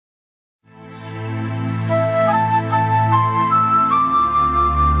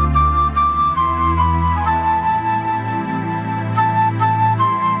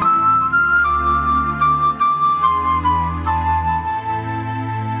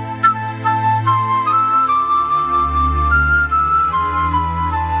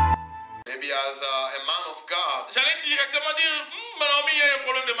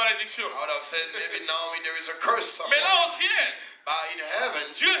have said maybe Naomi there is a curse Mais somewhere. là au ciel, But in heaven,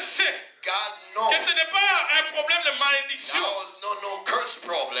 Dieu sait God knows que ce n'est pas un problème de malédiction, that was no curse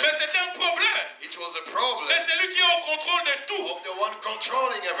problem. mais c'est un problème It was a problem de celui qui est au contrôle de tout, of the one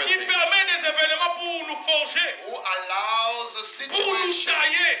controlling qui everything, permet des événements pour nous forger, who allows the pour nous situation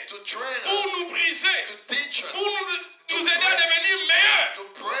tailler, to train pour us, nous briser, to teach pour us, nous aider à devenir meilleurs, to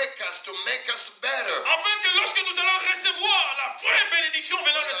break us, to make us better. afin que lorsque nous allons recevoir la vraie bénédiction So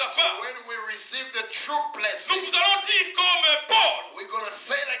venant de sa that part, when we receive the true blessing, nous allons dire comme Paul, we're going to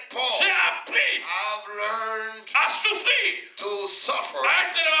say like Paul, j'ai appris I've learned à souffrir, to suffer, à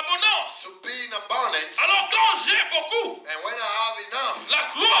être dans l'abondance. to be in abundance, Alors quand j'ai beaucoup, and when I have enough, la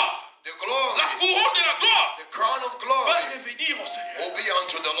gloire, the glory, la couronne de la gloire the crown of va glory revenir au Seigneur. will be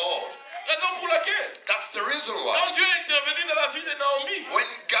unto the Lord. Raison pour laquelle, That's the reason why. quand Dieu est intervenu dans la vie de Naomi, When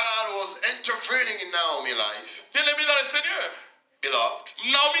God was intervening in Naomi's life, bien aimé dans le Seigneur, beloved,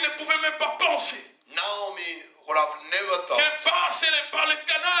 Naomi ne pouvait même pas penser Naomi would have never que thought par le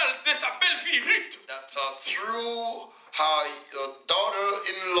canal de sa belle-fille Ruth, that through her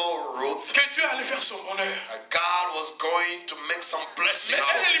daughter-in-law Ruth, que Dieu allait faire son bonheur. God was going to make some blessing Mais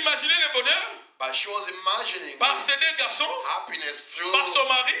out of elle it. imaginait le bonheur But she was imagining par ses deux garçons, happiness through par son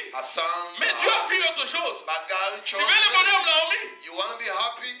mari. her sons. Mais Dieu a vu autre chose. But God Tu chose veux le bonheur, Naomi? you want to be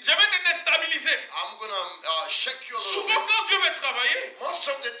happy? Je vais te déstabiliser. I'm going to shake you a little Souvent, bit. quand Dieu veut travailler, Most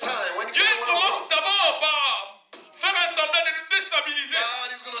of the time, when Dieu God commence d'abord par faire un semblant de nous déstabiliser.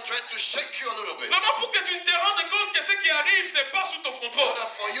 God is going to try to shake you a little bit. Vraiment pour que tu te rendes compte que ce qui arrive, ce n'est pas sous ton In contrôle. order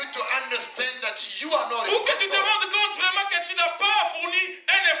for you to understand that you are not in Pour que tu te control. rendes compte vraiment que tu n'as pas fourni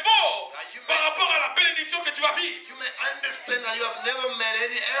un effort par rapport à la bénédiction que tu vas vivre. You may understand that you have never made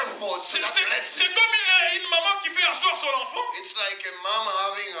any efforts to that blessing. C'est comme une maman qui fait asseoir son enfant It's like a mom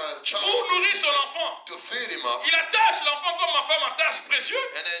having a child pour nourrir son enfant. to feed him up, Il attache l'enfant comme ma femme attache précieux.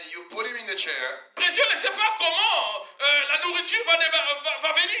 and then you put him in the chair. Précieux ne sait pas comment la nourriture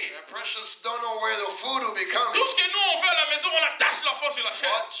va venir. And Precious don't know where the food will be coming. Tout ce que nous on fait à la maison, on attache l'enfant sur la chaise.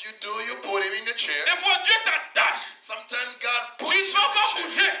 What you do, you put him in the chair. Des fois, Dieu t'attache. Sometimes God puts Tu you ne in vas pas the chair.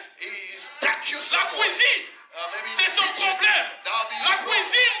 bouger. He stuck you La somewhere. cuisine, Maybe in c'est the son kitchen. problème. That'll be his La problem.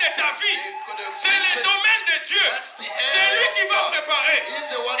 cuisine de ta vie, c'est le kitchen. domaine de Dieu. That's the C'est area lui of qui va God. préparer. He's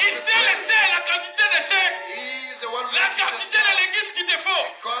the one Il sait preparing. le sel, la quantité de sel, He's the one la making the quantité de sound. légumes qu'il te faut.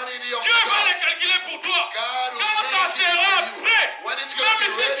 Quantity of Dieu va salt. les calculer pour toi. God will Quand ça make it sera for you. prêt, When it's going to même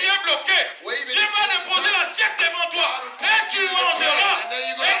be si tu ready, es bloqué, even Dieu if va it's déposer done, l'assiette devant toi. God will put Et it tu in the plate, mangeras. and then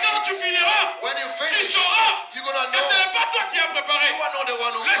you're Et gonna quand eat. tu finiras, When you tu finish, sauras you're going to que ce know n'est pas toi qui as préparé. you are not the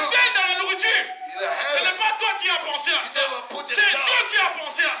one who Le cooked. sel dans la nourriture, The ce n'est heaven, pas toi qui as pensé à He ça. never put the C'est salt. Dieu qui a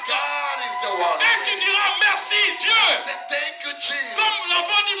pensé à ça. God is the one. Et tu diras merci Dieu. Say thank you, Jesus. Comme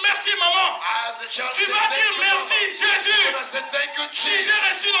l'enfant dit merci maman. As the child Tu said, vas thank dire you, merci Mama. Jésus. You're going to say thank you, Si j'ai Jesus.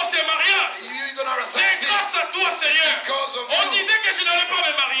 reçu dans ces mariages, You're going to c'est succeed grâce à toi Seigneur. because of On you. disait que je n'allais pas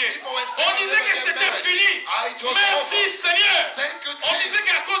me marier. People were On saying disait never que get c'était married. fini. It was Merci over. Seigneur. Thank you, On disait Jesus.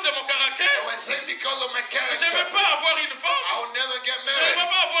 qu'à cause de mon caractère, They were saying because of my je ne vais character, pas avoir une femme. I will never get Je ne vais married.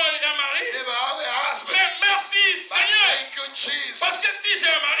 pas avoir un mari. Never have a husband. Mais merci But Seigneur. thank you, Jesus. Parce que si j'ai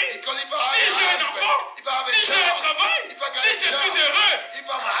un mari, Because if I si have j'ai a un husband, enfant, if I have a si j'ai un child, travail, if I got si a je suis job, heureux, if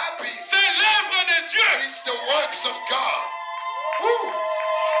I'm happy, c'est l'œuvre de Dieu. it's the works of God. Woo.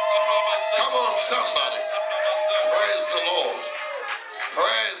 Come on, somebody. Praise the Lord.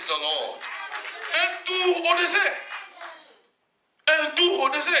 Praise the Lord. Un tour au désert. Un tour au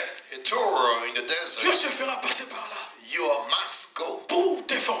désert. A tour in the Dieu desert. te fera passer par là You must go pour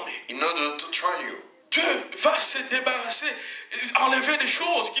te former. in order to train you. Dieu va se débarrasser, enlever des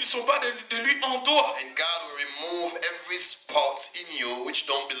choses qui ne sont pas de lui en toi. And God will remove every spot in you which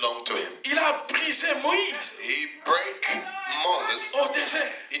don't belong to him. Il a brisé Moïse He break Moses au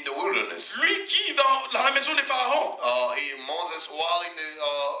désert. in the wilderness. Lui qui, dans la maison de Pharaon, Moses, while in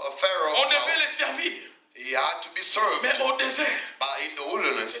the Pharaoh on devait le house, servir. he had to be served. Mais au désert, But in the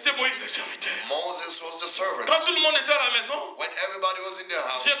wilderness, c'était Moïse le serviteur. Moses was the servant. Quand tout le monde était à la maison, When everybody was in the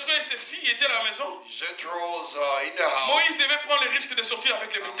house, Jethro et ses filles étaient à la maison. Jethro was in the house. Moïse devait prendre le risque de sortir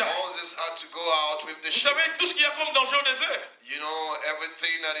avec les And bétails. Moses had to go out with the Vous sheep. savez, tout ce qu'il y a comme danger au désert, You know,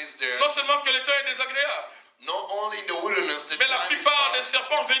 everything that is there. non seulement que le temps est désagréable, Not only in the wilderness, the mais la time is plupart des bad.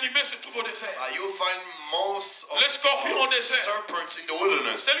 serpents venimeux se trouvent au désert. You'll find most of Les scorpions au désert. serpents in the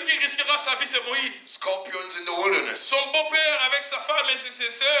wilderness. Celui qui risquera sa vie, c'est Moïse. Scorpions in the wilderness. Son beau-père avec sa femme et ses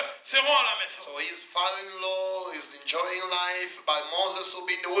sœurs seront à la maison. So his father-in-law is enjoying life, but Moses will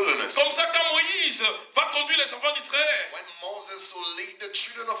be in the wilderness. Comme ça, quand Moïse va conduire les enfants d'Israël, When Moses will lead the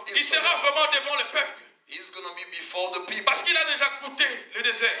children of il sera Israel, vraiment devant le peuple. He's going to be before the people. Parce qu'il a déjà goûté le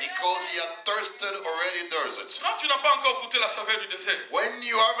désert. Because he had thirsted already desert. Quand tu n'as pas encore goûté la saveur du désert, When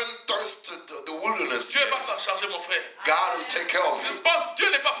you haven't thirsted the wilderness Dieu va yet, s'en charger, mon frère. God will take care of Je you. pense que Dieu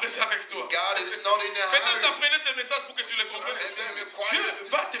n'est pas pressé avec toi. God is not in a Peut-être ça hurry. prenait ce message pour que tu le comprennes. Dieu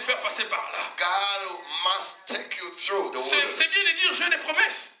va te faire passer par là. God must take you through the C'est wilderness. bien de dire j'ai des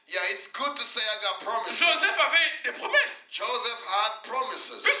promesses. Yeah, it's good to say I got promises. Joseph avait des promesses. Joseph had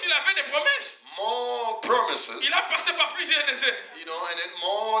promises. Puisqu'il avait des promesses, More promises. il a passé par plusieurs déserts. You know, and then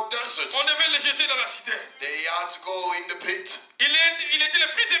more deserts. On devait le jeter dans la cité. They had to go in the pit. Il était le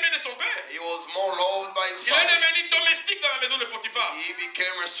plus aimé de son père. He was more loved by his Il est father. devenu domestique dans la maison de Potiphar. He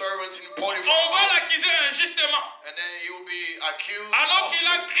became a servant in On Potiphar's va house. l'accuser injustement. And then he will be accused Alors qu'il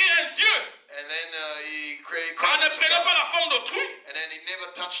a falsely. créé un Dieu And then he cried en ne to prenant God. pas la forme d'autrui. And then he never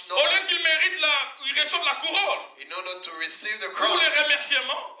touched Au lieu nobody. qu'il mérite il reçoit la couronne In order to receive the pour crown les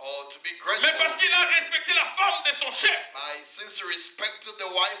remerciements. or to be Mais parce grateful. qu'il a respecté la femme de son chef, Since he respected the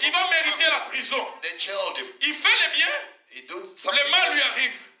wife il of va his mériter master, la prison. they jailed him. Il fait le bien, He did le something mal lui that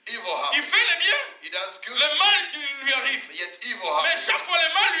arrive. evil Il happened. fait le bien, He does good, le mal lui arrive. yet evil Mais happened. chaque fois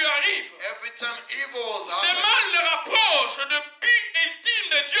le mal lui arrive, Every time evil was ce happening, mal le rapproche du but ultime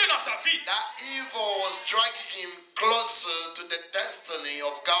de Dieu dans sa vie. that evil was dragging him closer to the destiny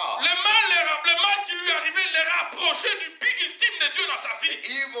of God. Le mal qui lui arrivait le rapprochait du but ultime de Dieu dans sa vie.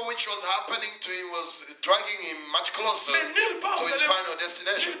 Evil which was happening to him was dragging him much closer Mais nulle part to vous his allez, final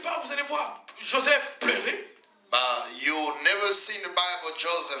destination. nulle part vous allez voir Joseph pleurer. But you never see in the Bible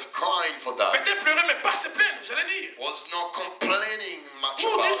Joseph crying for that. Peut-être pleurer, mais pas se plaindre, j'allais dire. Was not complaining much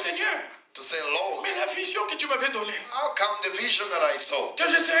Pour about dire it. Seigneur, To say, Lord, mais la vision que tu m'avais donnée, how come the vision that I saw, que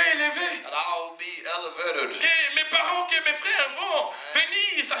je serai élevé, that I'll be elevated, que mes parents, que mes frères vont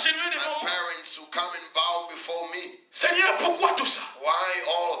venir s'agenouiller devant my moi. parents who come and bow before me? Seigneur, pourquoi tout ça? Why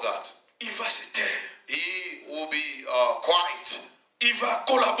all of that? Il va se taire. He will be quiet. Il va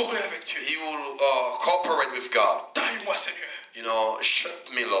collaborer avec Dieu. He will cooperate with God. Taille-moi, Seigneur. You know, shut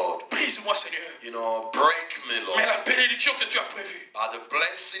me, Lord. Brise-moi, Seigneur. You know, break me, Mais Lord. la bénédiction que tu as prévue, By the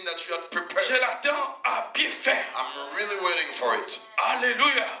blessing that you have je prepared, l'attends à pied ferme. I'm really waiting for it.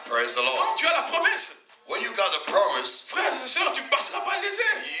 Alléluia. Praise the Quand Lord. tu as la promesse, When you got the promise, frères et sœurs, tu passeras par le désert.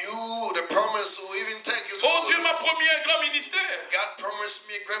 the promise will even take you to Oh the Dieu m'a wilderness. promis un grand ministère. God promised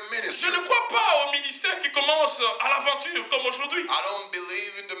me a great Je ministry. ne crois pas au ministère qui commence à l'aventure comme aujourd'hui. I don't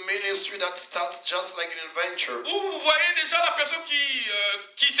believe in the ministry that starts just like an adventure. Où vous voyez déjà la personne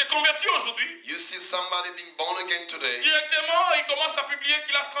qui s'est convertie aujourd'hui. You see somebody being born again today. Directement, il commence à publier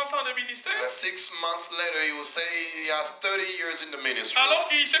qu'il a 30 ans de ministère. 6 months later, he will say he has 30 years in the ministry. Alors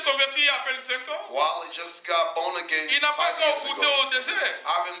qu'il s'est converti il y a à peine 5 ans. While he just got born again Il n'a pas 5 encore years goûté ago. au désert.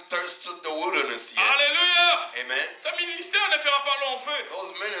 Haven't thirsted the wilderness yet. Alléluia. Amen. Ce ministère ne fera pas long feu.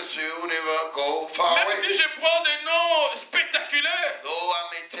 Those ministries will never go far Même away. si je prends des noms spectaculaires. Though I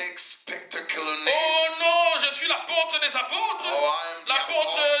may take spectacular Oh names. non, je suis l'apôtre des apôtres. Oh, I am the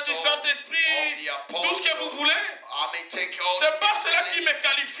L'apôtre du apostle Saint-Esprit. of the Tout ce que vous apostle. voulez. I may take all C'est pas the cela qui me names.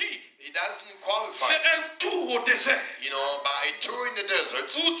 qualifie. It doesn't qualify. C'est un tour au désert. You know, by a tour in the desert,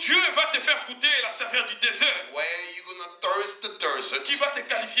 Où Dieu va te faire goûter la saveur du désert. where you're gonna thirst the desert, Qui va te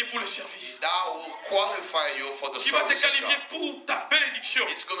qualifier pour le service. that will qualify you for the Qui va te service of qualifier God. pour ta bénédiction.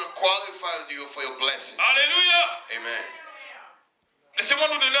 It's gonna qualify you for your blessing. Alléluia. Amen. Laissez-moi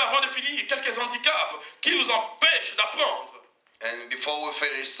nous donner avant de finir quelques handicaps qui nous empêchent d'apprendre. And before we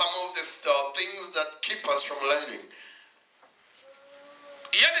finish, some of the things that keep us from learning.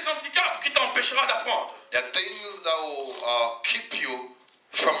 Il y a des handicaps qui t'empêcheront d'apprendre. There are things that will keep you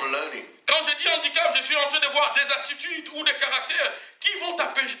from learning. Quand je dis handicap, je suis en train de voir des attitudes ou des caractères qui vont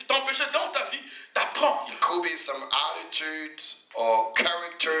t'empêcher dans ta vie d'apprendre. It could be some attitudes or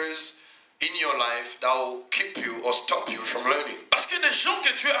characters in your life that will keep you or stop you from learning. Parce que les gens que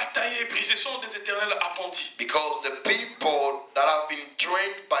Dieu a taillés et brisés sont des éternels apprentis. Because the people that have been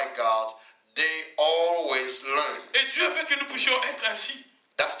trained by God, they always learn. Et Dieu veut que nous puissions être ainsi.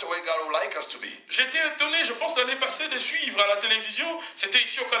 That's the way God would like us to be. J'étais étonné, je pense, l'année passée de suivre à la télévision, c'était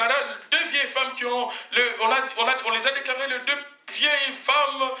ici au Canada, deux vieilles femmes qui ont, on les a déclarées les deux vieilles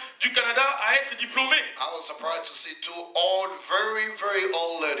femmes du Canada à être diplômées. I was surprised to see two old, very, very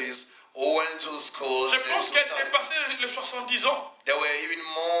old ladies who went to school. Je and they pense qu'elles studied. dépassaient les 70 ans. They were even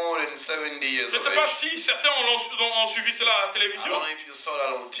more than 70 years Je ne of sais pas age. si certains ont suivi cela à la I télévision, don't know if you saw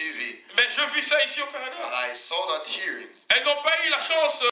that on TV, mais je vis ça ici au Canada. but I saw that here. Elles n'ont pas eu la chance